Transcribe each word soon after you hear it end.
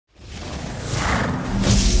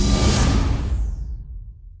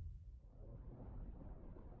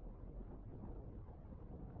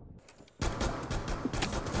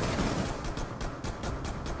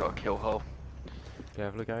kill hole. Yeah,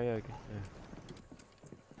 have a look at it. Yeah.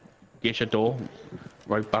 Get your door.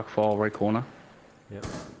 Right back far right corner. Yep.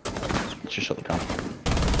 Just shut the camp.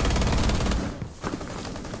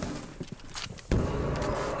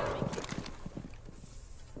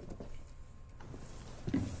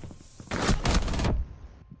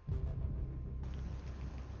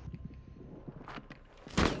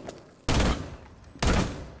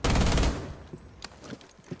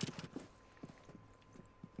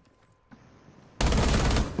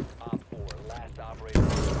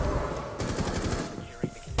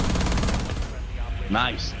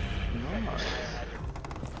 Nice.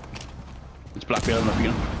 It's black bear up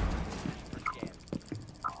again.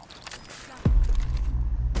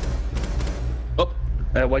 Oh,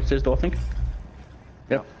 white stairs door, I think.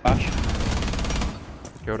 Yep, Ash.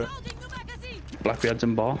 Killed it. Blackbeard's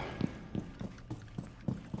in bar.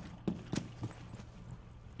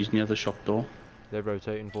 He's near the shop door. They're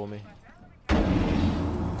rotating for me.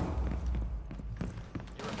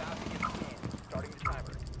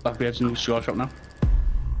 Blackbeard's in the cigar shop now.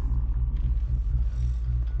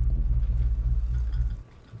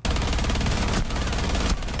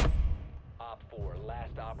 Op 4,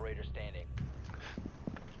 last operator standing.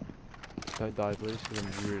 Don't die, please, because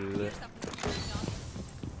I'm really lit.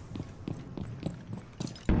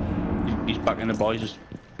 He's back in the bar, he's just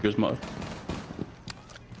goes motor.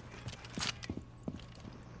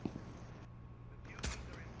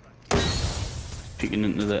 Peeking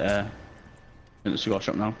into the cigar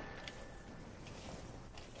shop now.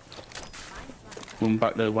 Going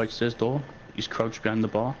back to the white stairs door. He's crouched behind the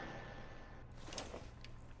bar.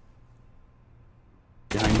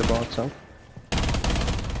 Behind the bar itself.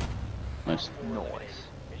 Nice. Nice.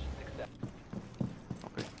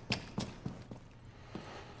 Okay.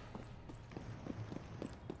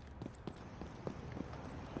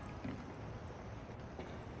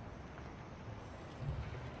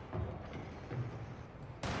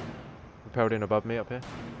 Repelled in above me up here.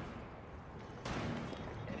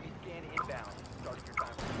 Enemy scan inbound. Starting your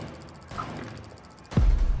timer.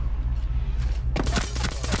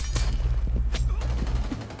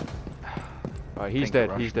 Alright, he's dead,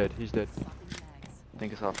 he's dead, he's dead. I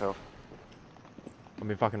think it's half health. I'm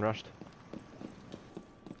being fucking rushed.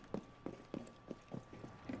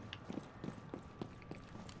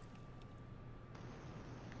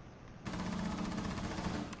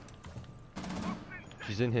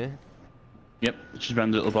 She's in here. Yep, she's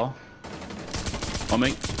behind the little bar. Oh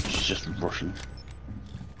mate, she's just rushing.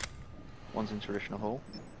 One's in traditional hall.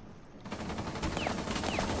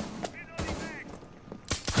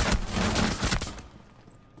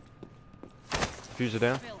 Fuser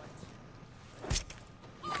down. Do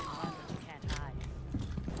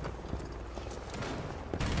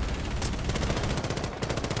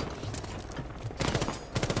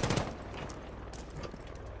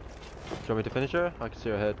you want me to finish her? I can see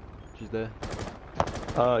her head. She's there.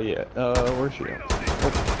 Yeah. Where's she at?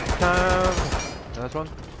 Nice one.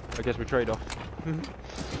 I guess we trade off.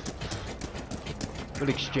 We'll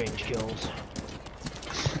exchange kills.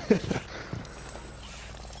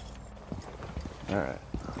 Alright.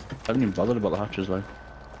 I haven't even bothered about the hatches though.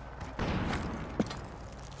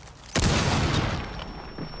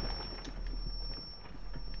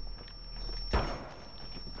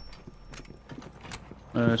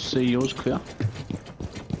 CEO's clear.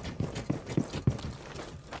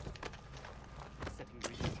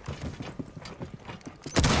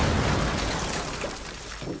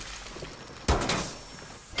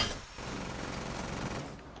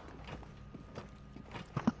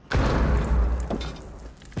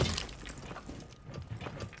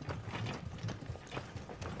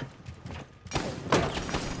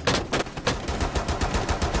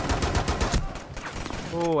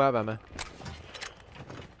 Oh, out of ammo.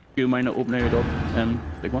 You might not open your door,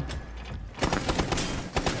 big one.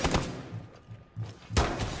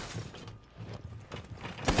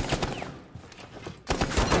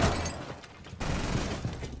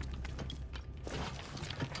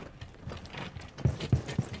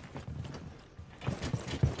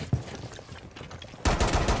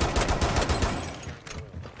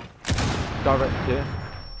 Direct here.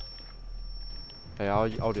 Hey,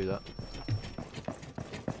 I'll do that.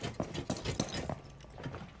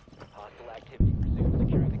 Hostile activity. Resume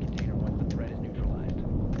securing the container once the threat is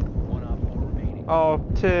neutralized. One op 4 remaining. Oh,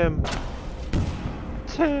 Tim.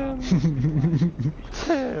 Tim.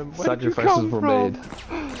 Tim. Where did you come Sacrifices were from? made.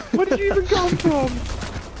 Where did you even come from?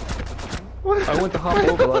 I went to hop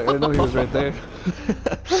over, like, I know he was right there.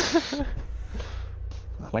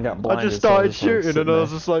 I got blinded. I just started so I was, like, shooting and I was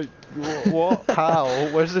sitting just like, what? How?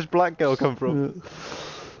 Where's this black girl come from?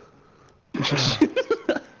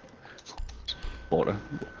 Border.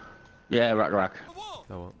 Yeah, rack. Oh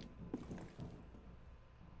well.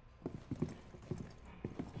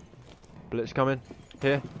 Blitz coming.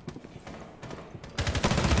 Here.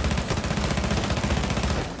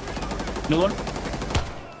 No one.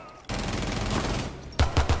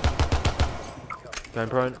 Going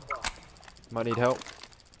prone. Might need help.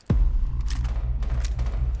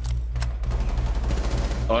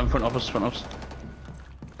 Oh, in front of us,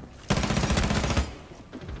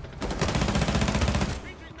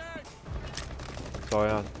 Sorry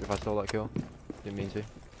if I stole that kill. Didn't mean to.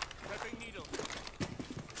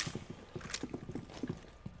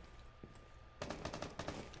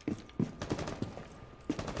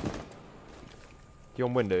 You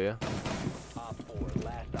on window, yeah? Op 4,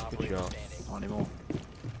 last Good operator shot. standing. Not anymore.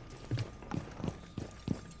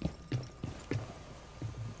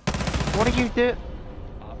 What are you doing?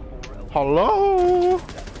 Op 4 Hello?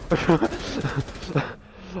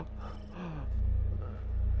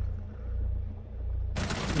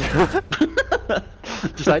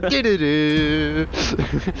 Just like do do do.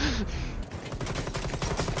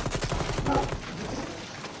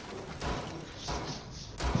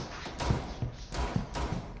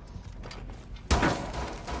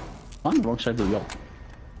 I'm on the wrong side of the yacht.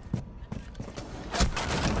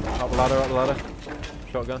 Up the ladder.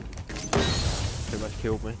 Shotgun. Pretty much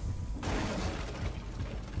killed me.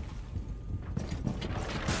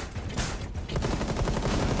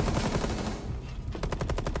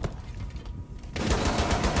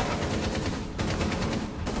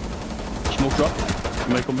 Smoke drop.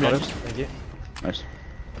 You may come behind us. Thank you. Nice.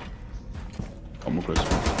 Come on, Chris.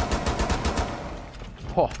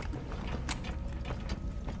 Oh.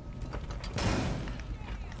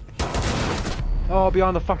 Oh,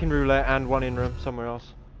 behind the fucking roulette and one in room somewhere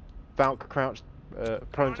else. Valk crouched,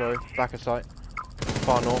 prone, sorry, back of sight.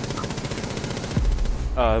 Far north.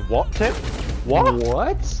 What, Tim? What?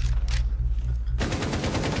 What?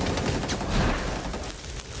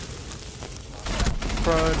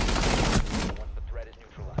 Prone. once the threat is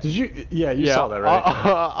neutralized. Did you? Yeah, you saw that, right?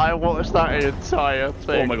 I watched that entire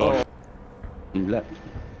thing. Oh my god. You left.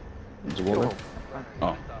 There's a wall there. Oh,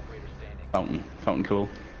 Last operator standing. fountain cool.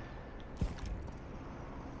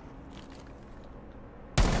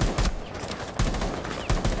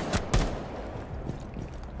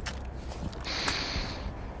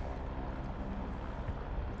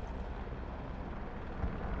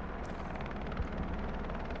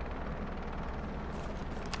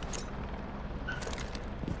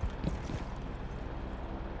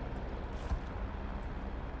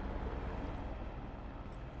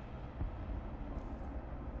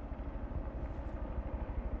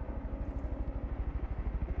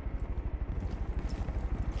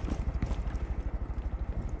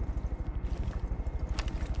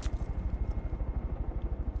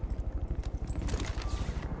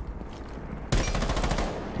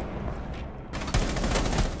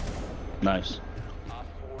 Nice. Op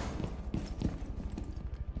 4.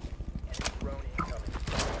 Drone incoming.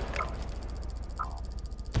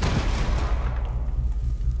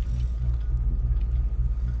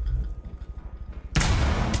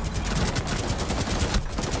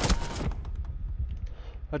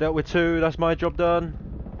 I dealt with two, that's my job done.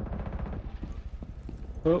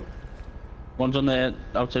 Oh. One's on the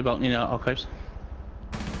outside balcony in our archives.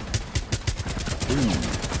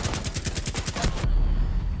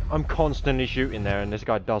 I'm constantly shooting there and this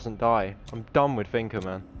guy doesn't die. I'm done with Finker,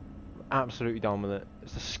 man. Absolutely done with it.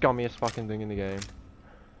 It's the scummiest fucking thing in the game.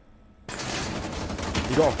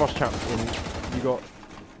 You got a frost trap in, you got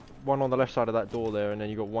one on the left side of that door there, and then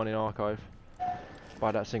you got one in archive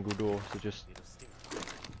by that single door, so just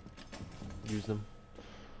use them.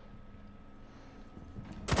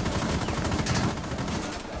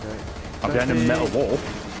 I'm behind a metal wall.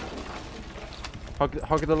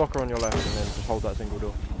 Hug the locker on your left and then just hold that single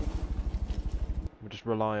door. We'll just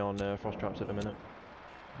rely on frost traps at the minute.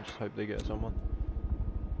 And just hope they get someone.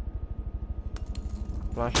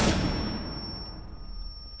 Flash.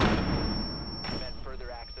 Prevent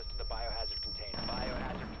further access to the biohazard container.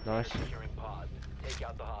 Biohazard Nice. container securing pods. Take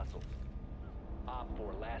out the hostiles. Op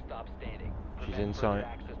 4, last stop standing. She's Prevent further inside.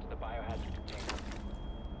 access to the biohazard container.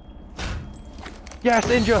 Yes,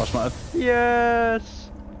 injure! Frost matter.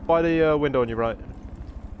 Yes! By the window on your right.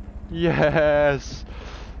 Yes!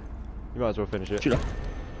 You might as well finish it. Should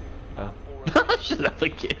Oh. Op 4 I? Should I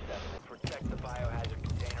think it? protect the biohazard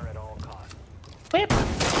container at all costs.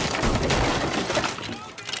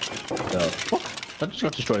 What? That just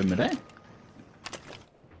got destroyed mid-air.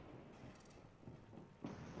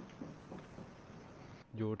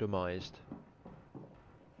 You're demised.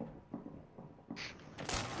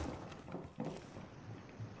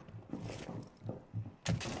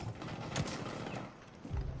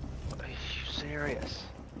 serious?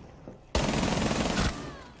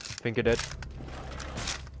 Finker dead.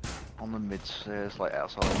 On the mid stairs, like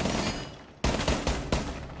outside.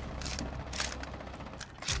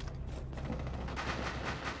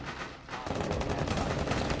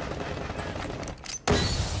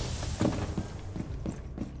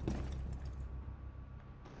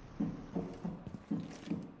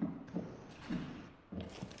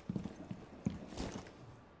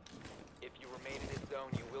 If you remain in this zone,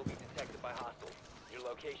 you will be detected by hostiles. Your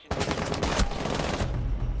location.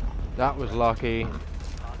 That was lucky.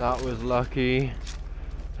 That was lucky.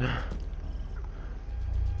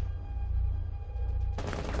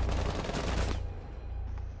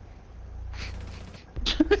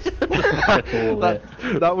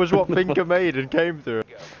 that was what Finker made and came through.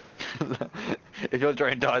 If your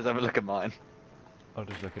drone dies, have a look at mine. I'll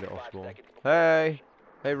just look at it off spawn. Hey!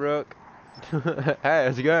 Hey Rook! Hey,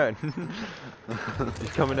 how's it going? He's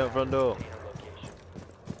coming out front door.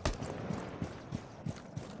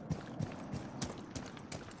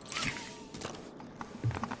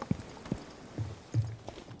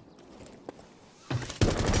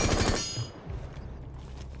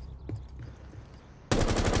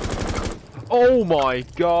 Oh my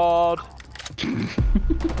god! Stop shooting.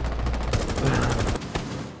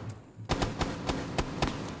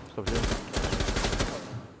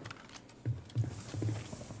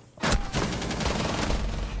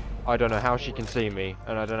 I don't know how she can see me,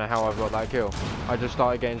 and I don't know how I've got that kill. I just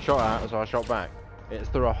started getting shot at, so I shot back. It's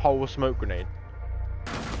through a whole smoke grenade.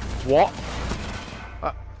 What?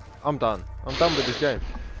 I'm done. I'm done with this game.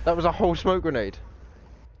 That was a whole smoke grenade.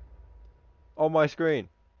 On my screen.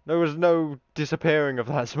 There was no disappearing of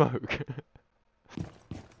that smoke.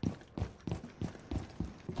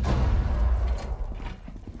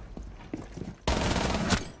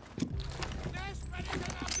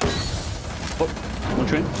 Oh, one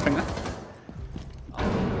train, spring that.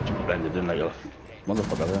 Just blended in like a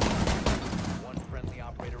motherfucker there. One friendly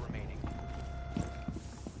operator remaining.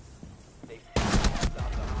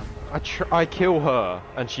 I kill her,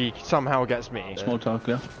 and she somehow gets me. Small talk,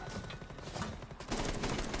 yeah.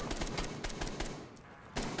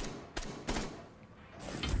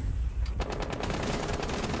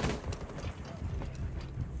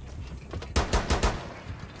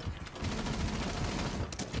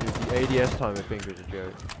 The ADS time I think was a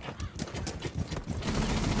joke.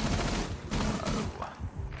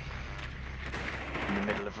 In the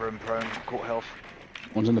middle of room, prone, court health.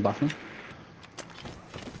 One's in the bathroom.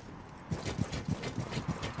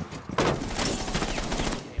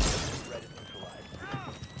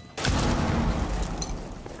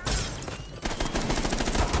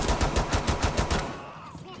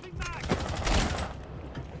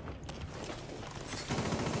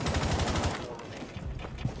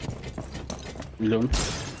 Alone.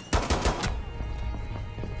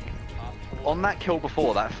 On that kill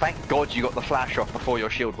before that, thank God you got the flash off before your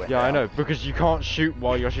shield went Yeah, down. I know, because you can't shoot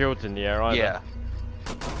while your shield's in the air either. Yeah.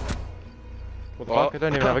 What the fuck? I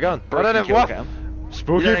don't even have a gun. I Broken don't kill have what? cam.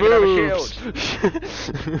 Spooky You don't even boobs!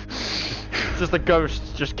 It's just a ghost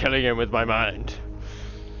just killing him with my mind.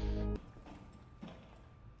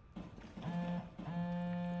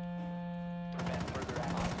 Prevent further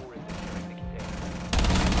action or is securing the container.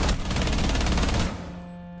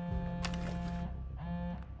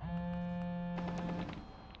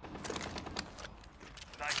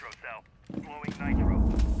 Nitro cell. Flowing nitro.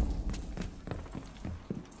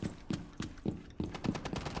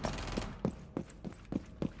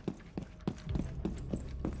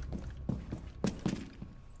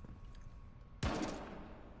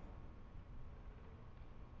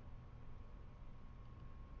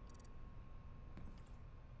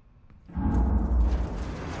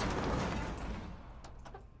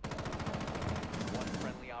 One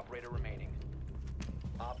friendly operator remaining.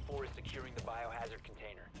 Op 4 is securing the biohazard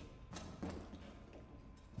container.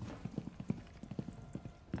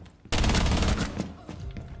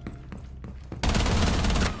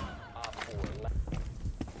 Op 4 left.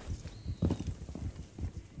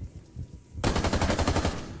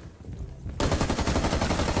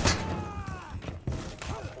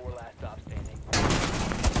 Op 4 last stop standing.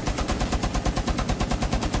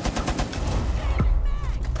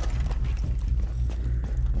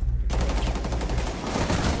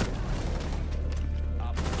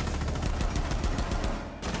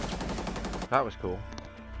 That was cool.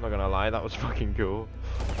 Not gonna lie, that was fucking cool.